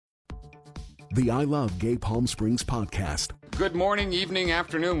the I Love Gay Palm Springs podcast. Good morning, evening,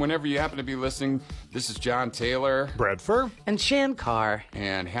 afternoon, whenever you happen to be listening. This is John Taylor. Brad Fur. And Shan Carr.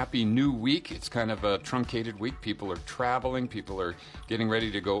 And happy new week. It's kind of a truncated week. People are traveling. People are getting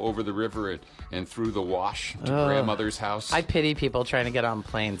ready to go over the river and through the wash to grandmother's house. I pity people trying to get on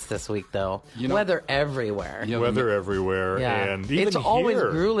planes this week, though. You know, weather everywhere. Weather everywhere. Yeah. And even it's always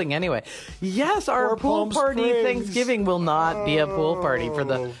here. grueling anyway. Yes, our Or pool Palm party Springs. Thanksgiving will not be a pool party for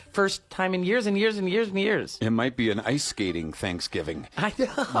the first time in years and years and years and years. It might be an ice skating Thanksgiving. I know.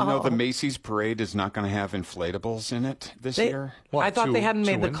 You know, the Macy's parade is not going to have inflatables in it this year. What, I thought too- they hadn't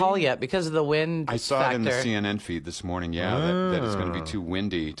too made the windy? call yet because of the wind I saw factor. it in the CNN feed this morning, that it's going to be too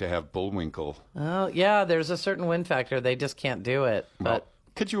windy to have Bullwinkle. Oh, yeah, there's a certain wind factor. They just can't do it. But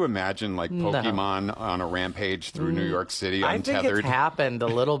Could you imagine, like, No. Pokemon on a rampage through New York City, I think untethered? it's happened a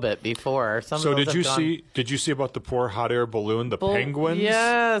little bit before. Some So of those did you have gone- see? Did you see about the poor hot air balloon, the penguins?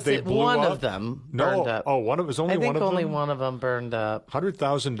 Yes, they blew one up? of them No, burned up. oh, one of it was only I think one of only them. one of them burned up.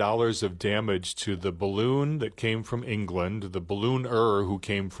 $100,000 of damage to the balloon that came from England, the ballooner who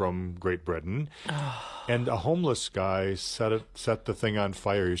came from Great Britain, and a homeless guy set the thing on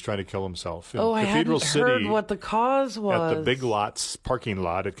fire. He was trying to kill himself. In Oh, I Cathedral hadn't City, heard what the cause was. at the Big Lots parking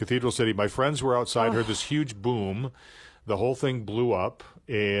lot at Cathedral City. My friends were outside, heard this huge boom. The whole thing blew up,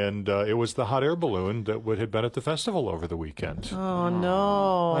 and it was the hot air balloon that had been at the festival over the weekend. Oh,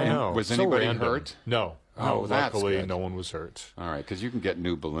 no. I know. was So anybody random. hurt? No. Oh, No, that's luckily, good. no one was hurt. All right, because you can get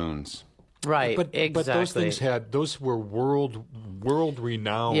new balloons. Right, exactly. But those things those were world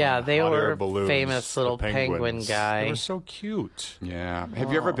renowned. Yeah, they hot were air balloons, famous little the penguin penguins. guy. They were so cute. Yeah.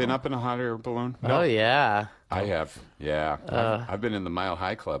 Have you ever been up in a hot air balloon? Oh, yeah. I have. Yeah. I've been in the Mile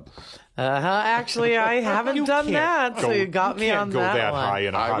High Club. Actually, I haven't done that, so you got me on go that one. high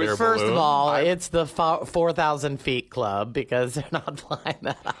in a I hot was- air First balloon. of all, it's the 4,000 feet club because they're not flying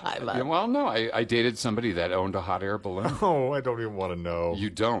that high. But Yeah, well, no, I dated somebody that owned a hot air balloon. Oh, I don't even want to know. You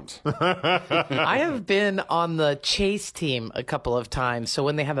don't. I have been on the chase team a couple of times. So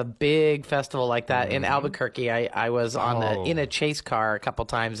when they have a big festival like that in Albuquerque, I was on in a chase car a couple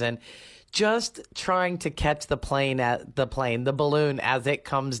times and just trying to catch the balloon as it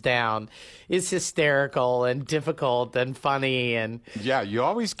comes down is hysterical and difficult and funny and Yeah, you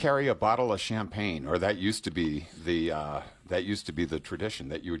always carry a bottle of champagne, or that used to be the tradition,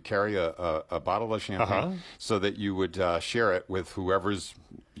 that you would carry a bottle of champagne so that you would share it with whoever's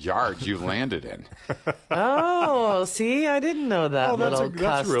yard you landed in. oh, see, I didn't know that that's little that's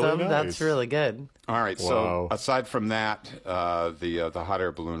custom. really nice. That's really good. All right, Wow. so aside from that, the Hot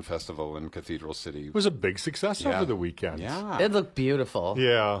Air Balloon Festival in Cathedral City. It was a big success over the weekend. Yeah. It looked beautiful.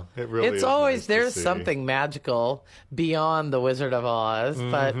 Yeah, it really is It's always nice to there's see. something magical beyond the Wizard of Oz,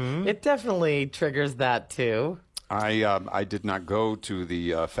 but it definitely triggers that too. I did not go to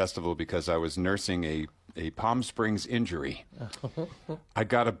the festival because I was nursing a Palm Springs injury. I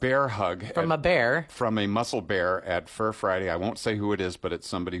got a bear hug From a bear. from a muscle bear at Fur Friday. I won't say who it is, but it's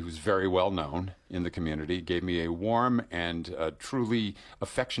somebody who's very well known in the community. Gave me a warm and truly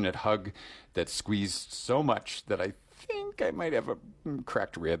affectionate hug that squeezed so much that I think I might have a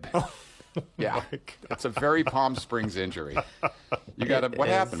cracked rib. Yeah, it's a very Palm Springs injury. You got what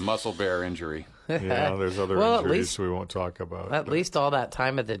is. happened? Muscle bear injury. Yeah, there's other Well, at injuries least- we won't talk about. At least all that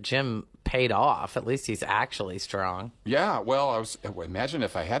time at the gym paid off. At least he's actually strong. Yeah, well, imagine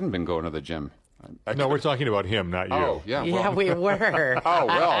if I hadn't been going to the gym. No, we're talking about him, not you. Oh, yeah. Yeah, Well, we were. oh,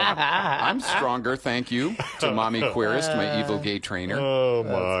 well, I'm stronger, thank you, to Mommy Queerist, my evil gay trainer. Oh,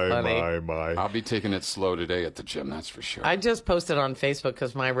 funny. my. I'll be taking it slow today at the gym, that's for sure. I just posted on Facebook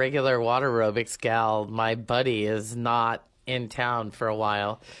because my regular water aerobics gal, my buddy, is not in town for a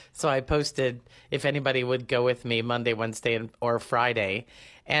while. So I posted if anybody would go with me Monday, Wednesday, or Friday.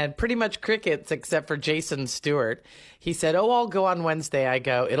 And pretty much crickets except for Jason Stewart. He said, "Oh, I'll go on Wednesday." I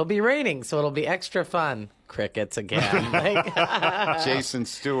go, "It'll be raining, so it'll be extra fun." Crickets again. Jason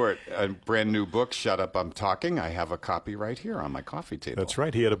Stewart, a brand new book, Shut Up, I'm Talking. I have a copy right here on my coffee table. That's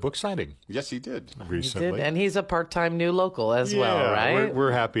right. He had a book signing Yes, he did. recently. And he's a part-time new local as well, Yeah, right?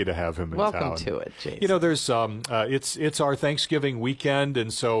 We're happy to have him in town. Welcome to it, Jason. You know, there's it's our Thanksgiving weekend,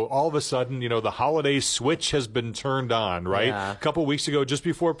 and so all of a sudden, you know, the holiday switch has been turned on, right? Yeah. A couple weeks ago, just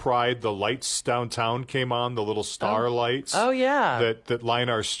before Pride, the lights downtown came on, the little star lights. Oh, yeah. That line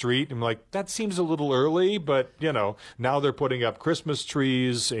our street. I'm like, that seems a little early, but you know, now they're putting up Christmas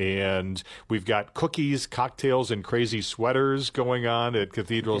trees, and we've got cookies, cocktails, and crazy sweaters going on at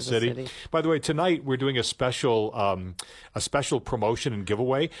Cathedral City. By the way, tonight we're doing a special promotion and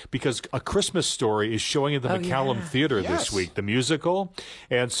giveaway because A Christmas Story is showing at the McCallum Theater this week, the musical.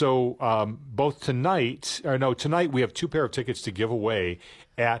 And so tonight we have 2 pair of tickets to give away,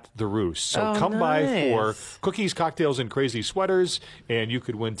 at the Roost. So Oh, come by for nice. cookies, cocktails, and crazy sweaters, and you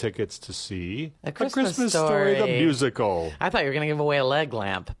could win tickets to see A Christmas Story, the Story. musical. I thought you were going to give away a leg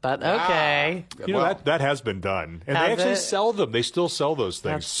lamp, but okay. You know, Well, that has been done. And they Has actually it? sell them. They still sell those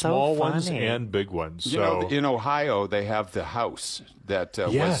things, That's so small ones funny. and big ones. You know, in Ohio, they have the house that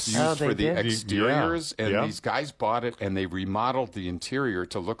Yes. was Oh, used they for the did? exteriors, Yeah. and Yeah. these guys bought it, and they remodeled the interior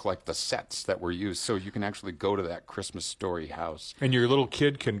to look like the sets that were used, so you can actually go to that Christmas Story house. And your little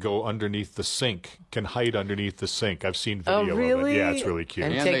kid can go underneath the sink, can hide underneath the sink. I've seen Oh, video really? of it. Yeah, it's really cute.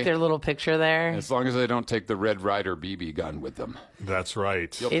 And And take they- their little picture there. As long as they don't take the Red Ryder BB gun with them. That's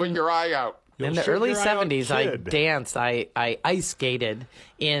right. You'll put your eye out. You'll In the shoot early your eye out, 70s, I kid. danced. I ice skated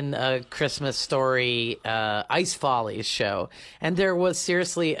in a Christmas Story Ice Follies show. And there was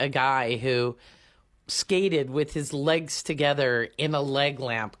seriously a guy who skated with his legs together in a leg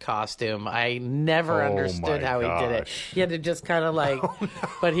lamp costume. I never Oh, understood my how he did it. gosh. He had to just kind of like,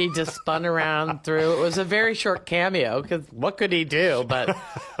 but he just spun around through. It was a very short cameo because what could he do? But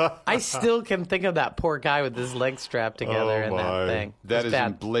I still can think of that poor guy with his legs strapped together Oh, in my. that thing. That It's is bad.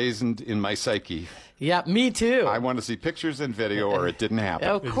 emblazoned in my psyche. Yeah, me too. I want to see pictures and video, or it didn't happen.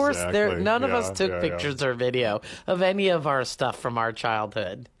 Of course, Exactly. none of us Yeah, took yeah, pictures or video of any of our stuff from our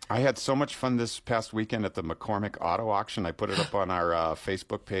childhood. I had so much fun this past weekend at the McCormick Auto Auction. I put it up on our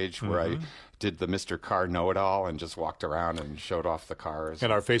Facebook page where I did the Mr. Car Know-It-All and just walked around and showed off the cars.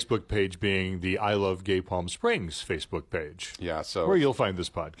 And our Facebook page being the I Love Gay Palm Springs Facebook page. Yeah, so Where you'll find this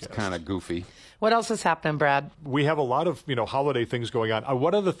podcast. kind of goofy. What else is happening, Brad? We have a lot of, holiday things going on.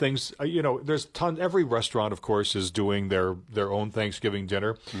 One of the things, there's tons. Every restaurant, of course, is doing their own Thanksgiving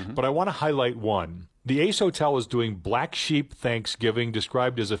dinner. But I want to highlight one. The Ace Hotel is doing Black Sheep Thanksgiving,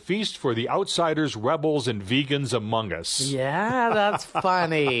 described as a feast for the outsiders, rebels, and vegans among us. Yeah, that's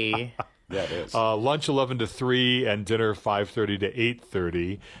funny. That is. Lunch 11 to 3 and dinner 5:30 to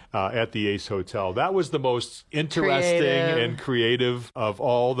 8:30 at the Ace Hotel. That was the most interesting Creative. and creative of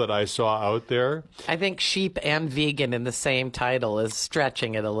all that I saw out there. I think sheep and vegan in the same title is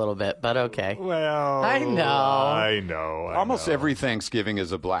stretching it a little bit, but okay. Well, I know. I know. Almost every Thanksgiving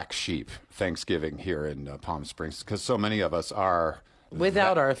is a black sheep Thanksgiving here in Palm Springs because so many of us are.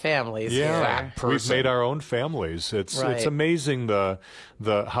 Without our families Yeah, here. we've made our own families. It's Right. amazing the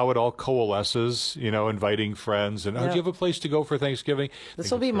how it all coalesces. Inviting friends and do you have a place to go for Thanksgiving?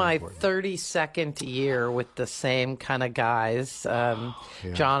 This will be my 32nd year with the same kind of guys,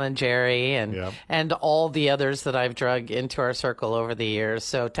 John and Jerry, and Yeah. and all the others that I've drug into our circle over the years.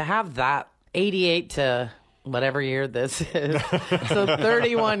 So to have that 88 to whatever year this is, so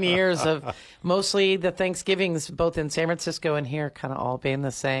 31 years of mostly the Thanksgivings, both in San Francisco and here, kind of all being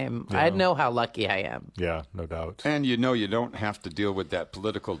the same. I know how lucky I am. Yeah, no doubt. And you don't have to deal with that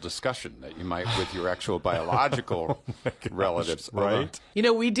political discussion that you might with your actual biological relatives. right?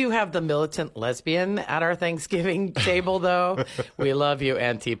 We do have the militant lesbian at our Thanksgiving table, though. We love you,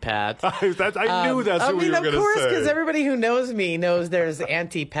 Auntie Pat. I knew that's what you were of going to course, say. because everybody who knows me knows there's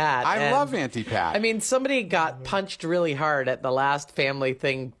Auntie Pat. I and- love Auntie Pat. I mean, somebody got punched really hard at the last family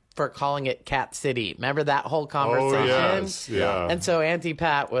thing for calling it Cat City. Remember that whole conversation? yes, yeah. And so Auntie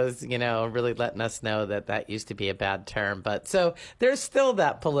Pat was, really letting us know that used to be a bad term. But so there's still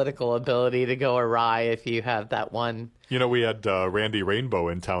that political ability to go awry if you have that one. We had Randy Rainbow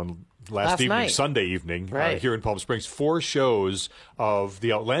in town last evening, night. Sunday evening, Right. here in Palm Springs. 4 shows of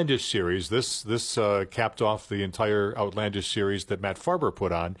the Outlandish series. This capped off the entire Outlandish series that Matt Farber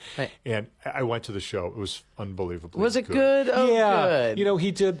put on. Right. And I went to the show. It was unbelievably Was it good? Oh, yeah.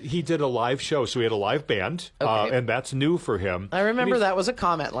 good. He did a live show, so he had a live band, Okay. and that's new for him. I remember And he's- that was a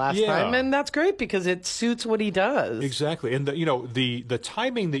comment last Yeah. time, and that's great because it suits what he does. Exactly. And the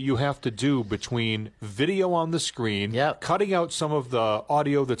timing that you have to do between video on the screen, Yep. cutting out some of the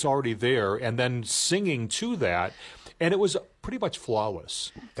audio that's already there, and then singing to that, and it was pretty much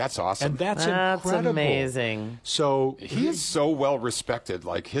flawless. That's awesome. And that's That's incredible. amazing. So He is so well respected.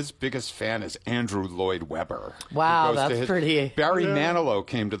 Like his biggest fan is Andrew Lloyd Webber. Wow, Who goes to that's pretty- Barry Manilow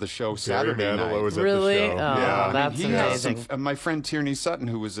came to the show Saturday Barry night. Manilow was at Really? the show. Oh, Yeah. that's He has amazing. my friend Tierney Sutton,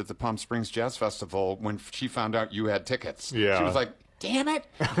 who was at the Palm Springs Jazz Festival, when she found out you had tickets, Yeah. she was like, damn it,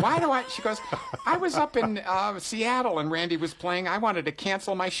 why do I? She goes, I was up in Seattle and Randy was playing. I wanted to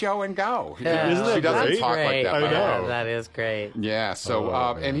cancel my show and go. Isn't that she doesn't great? talk like Great. that. I by the way. know. Yeah, that is great. Yeah. So,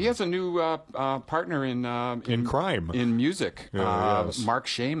 Oh, and he has a new partner in crime. in music, yes. Mark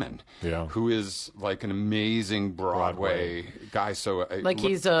Shaman, Yeah. who is like an amazing Broadway guy. So, Like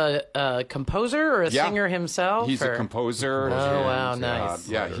he's a composer or a Yeah. singer himself? he's or? a composer. Oh, wow, and, nice.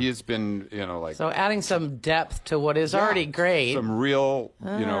 yeah, he has been, like So adding some depth to what is already great. some real,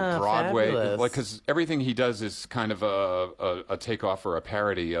 Broadway, fabulous. like, because everything he does is kind of a takeoff or a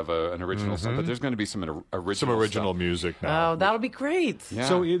parody of an original song. But there's going to be some original music now. Oh, that'll be great. Yeah.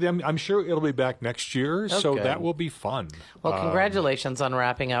 So I'm sure it'll be back next year, so good. that will be fun. Well, congratulations on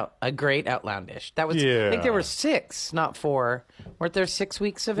wrapping out a great Outlandish. That was, I Yeah. think there were 6, not 4. Weren't there 6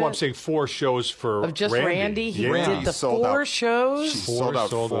 weeks of it? Well, I'm saying 4 shows for of just Randy. He Yeah. did the sold 4 out. shows. She sold out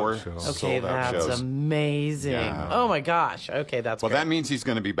sold out 4 shows. Okay, sold-out that's shows. amazing. Yeah. Oh my gosh. Okay, that's Well, great. that means he's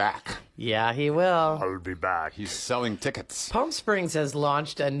going to be back. Yeah, he will. I'll be back. He's selling tickets. Palm Springs has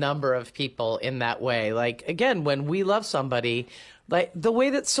launched a number of people in that way. Like, again, when we love somebody, like the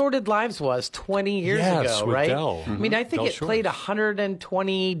way that Sorted Lives was 20 years Yes, ago, with right? Del. I mean, I think Del it played Shores.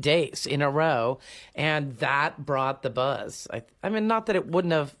 120 days in a row, and that brought the buzz. I mean, not that it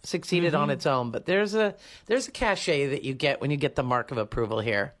wouldn't have succeeded on its own, but there's a cachet that you get when you get the mark of approval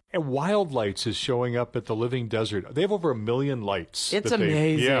here. And Wild Lights is showing up at the Living Desert. They have over 1 million lights. It's that they-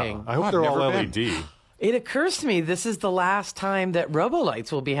 amazing. Yeah, I hope I've they're all never been. LED. It occurs to me this is the last time that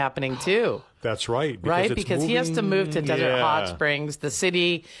Robolights will be happening too. That's right. Right? it's Because he has to moving- move to Desert yeah. Hot Springs. The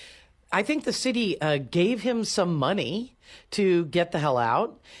city, I think the city gave him some money to get the hell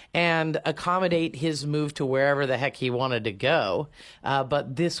out and accommodate his move to wherever the heck he wanted to go.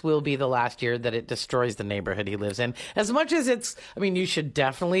 But this will be the last year that it destroys the neighborhood he lives in. As much as you should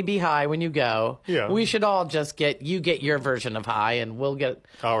definitely be high when you go. Yeah. We should all just get your version of high and we'll get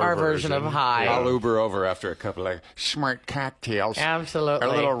our version of version. high. I'll Uber over after a couple of smart cocktails. Absolutely.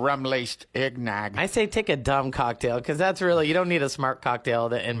 A little rum-laced eggnog. I say take a dumb cocktail because that's really, you don't need a smart cocktail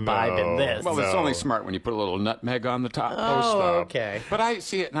to imbibe in No. this. Well, it's No. only smart when you put a little nutmeg on the top. Oh, stop. okay. But I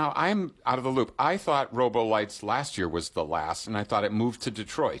see it now. I'm out of the loop. I thought Robo Lights last year was the last, and I thought it moved to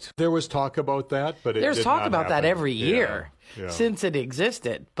Detroit. There was talk about that, but it There's did talk not about that happen. every year Yeah. since it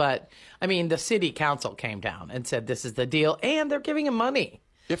existed. But, I mean, the city council came down and said this is the deal, and they're giving him money.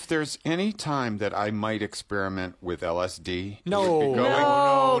 If there's any time that I might experiment with LSD, it No. would be going. No,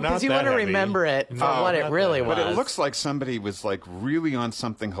 not because you that want to heavy. remember it for No, what it not really that was. But it looks like somebody was like really on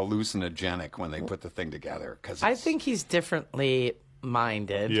something hallucinogenic when they put the thing together. Because I think he's differently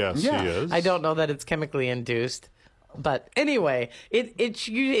minded. Yes, Yeah. he is. I don't know that it's chemically induced. But anyway,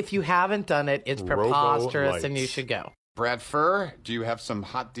 if you haven't done it, it's preposterous and you Robo-Lights. should go. Brad Furr, do you have some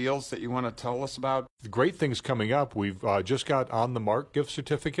hot deals that you want to tell us about? Great things coming up. We've just got On the Mark gift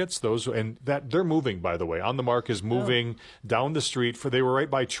certificates. They're moving, by the way. On the Mark is moving down the street. They were right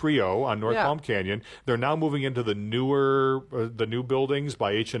by Trio on North Yeah. Palm Canyon. They're now moving into the new buildings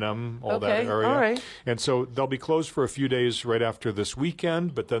by H&M, all that Okay, area. all right. And so they'll be closed for a few days right after this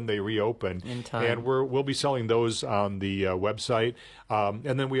weekend, but then they reopen. In time. And we'll be selling those on the website.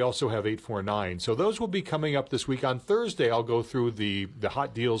 And then we also have 849. So those will be coming up this week. On Thursday, I'll go through the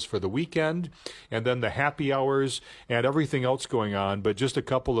hot deals for the weekend and then the happy hours and everything else going on. But just a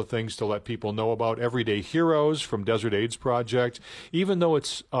couple of things to let people know about. Everyday Heroes from Desert AIDS Project. Even though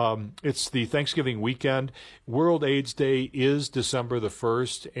it's the Thanksgiving weekend, World AIDS Day is December the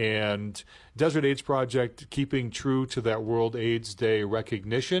 1st, and Desert AIDS Project, keeping true to that World AIDS Day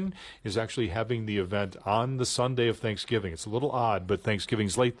recognition, is actually having the event on the Sunday of Thanksgiving. It's a little odd, but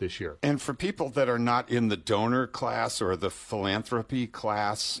Thanksgiving's late this year. And for people that are not in the donor class or the philanthropy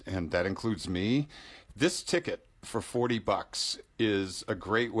class, and that includes me, this ticket for $40 is a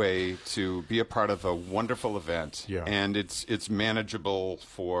great way to be a part of a wonderful event. Yeah. And it's manageable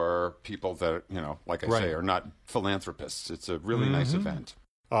for people that, like I Right. say, are not philanthropists. It's a really nice event.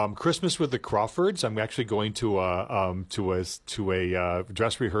 Christmas with the Crawfords. I'm actually going to a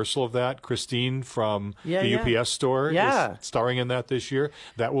dress rehearsal of that. Christine from Yeah, the yeah. UPS store Yeah. is starring in that this year.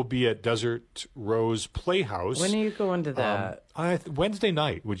 That will be at Desert Rose Playhouse. When are you going to that? Wednesday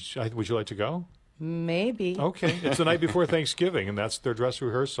night. Would you like to go? Maybe. Okay, it's the night before Thanksgiving, and that's their dress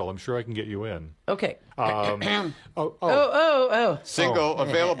rehersal. I'm sure I can get you in. Okay. Oh, Single,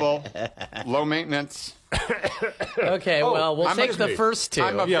 available, low maintenance. Okay. Well, we'll I'm take the me. first 2.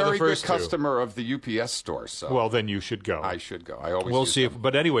 I'm a Yeah, the very good first two. customer of the UPS store, so well, then you should go. I should go. I always We'll use see. them.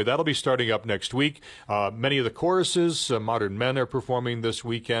 But anyway, that'll be starting up next week. Many of the choruses, Modern Men, are performing this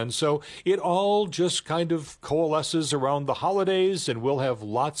weekend. So it all just kind of coalesces around the holidays, and we'll have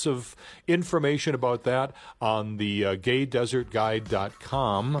lots of information about that on the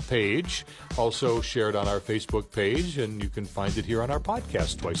gaydesertguide.com page, also shared on our Facebook page, and you can find it here on our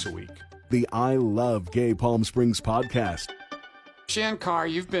podcast twice a week. The I Love Gay Palm Springs podcast. Shankar,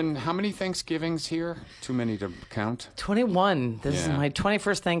 you've been how many Thanksgivings here? Too many to count. 21. This is Yeah. my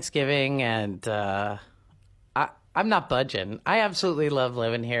 21st Thanksgiving, and I'm not budging. I absolutely love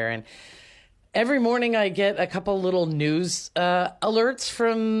living here, and Every morning I get a couple little news alerts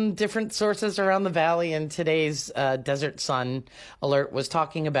from different sources around the valley, and today's Desert Sun alert was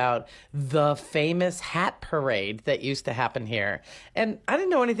talking about the famous hat parade that used to happen here. And I didn't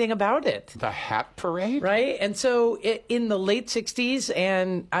know anything about it. The hat parade? Right? And so in the late 60s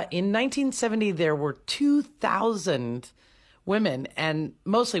and in 1970, there were 2,000 women, and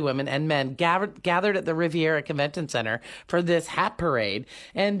mostly women and men, gathered at the Riviera Convention Center for this hat parade.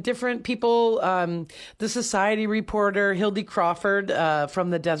 And different people, the Society reporter, Hildy Crawford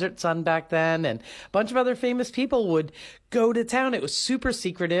from the Desert Sun back then, and a bunch of other famous people would go to town. It was super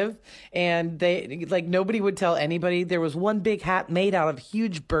secretive, and nobody would tell anybody. There was one big hat made out of a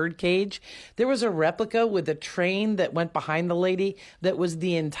huge bird cage. There was a replica with a train that went behind the lady that was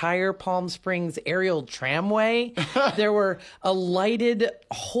the entire Palm Springs aerial tramway. There were a lighted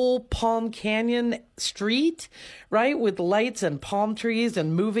whole Palm Canyon street, right, with lights and palm trees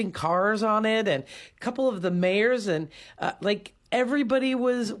and moving cars on it, and a couple of the mayors, and everybody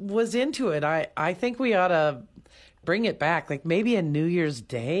was into it. I think we ought to bring it back, like maybe a New Year's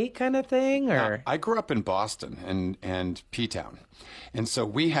Day kind of thing. Or I grew up in Boston and P-Town, and so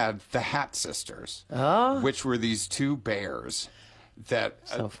we had the Hat Sisters, which were these two bears that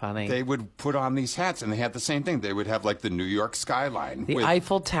so funny. They would put on these hats, and they had the same thing. They would have like the New York skyline, the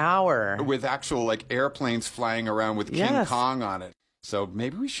Eiffel Tower, with actual like airplanes flying around with King Yes. Kong on it. So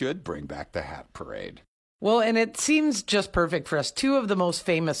maybe we should bring back the hat parade. Well, and it seems just perfect for us. Two of the most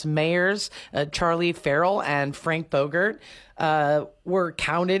famous mayors, Charlie Farrell and Frank Bogart, were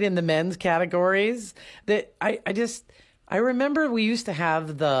counted in the men's categories. That I remember we used to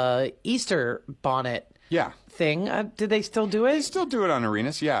have the Easter bonnet thing. Did they still do it? They still do it on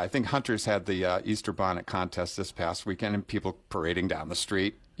arenas. Yeah, I think Hunters had the Easter bonnet contest this past weekend, and people parading down the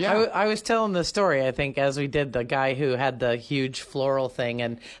street. Yeah, I was telling the story, I think, as we did, the guy who had the huge floral thing,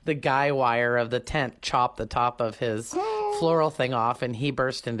 and the guy wire of the tent chopped the top of his floral thing off, and he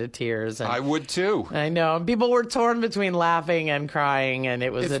burst into tears. And I would too. I know. And people were torn between laughing and crying, and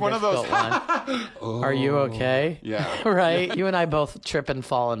it was It's a one of difficult those- one. Are you okay? Yeah. Right? You and I both trip and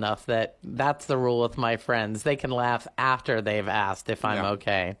fall enough that that's the rule with my friends. They can laugh after they've asked if I'm Yeah.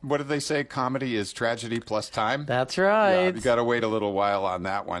 okay. What did they say? Comedy is tragedy plus time? That's right. Yeah, you got to wait a little while on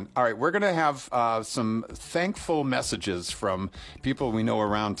that one. All right, we're going to have some thankful messages from people we know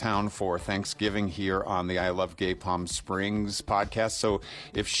around town for Thanksgiving here on the I Love Gay Palm Springs podcast. So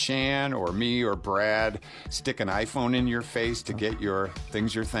if Shan or me or Brad stick an iPhone in your face to get your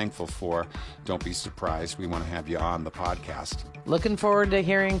things you're thankful for, don't be surprised. We want to have you on the podcast. Looking forward to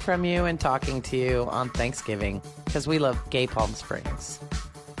hearing from you and talking to you on Thanksgiving, because we love Gay Palm Springs.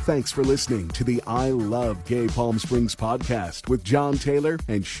 Thanks for listening to the I Love Gay Palm Springs podcast with John Taylor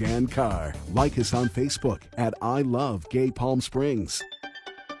and Shan Carr. Like us on Facebook at I Love Gay Palm Springs.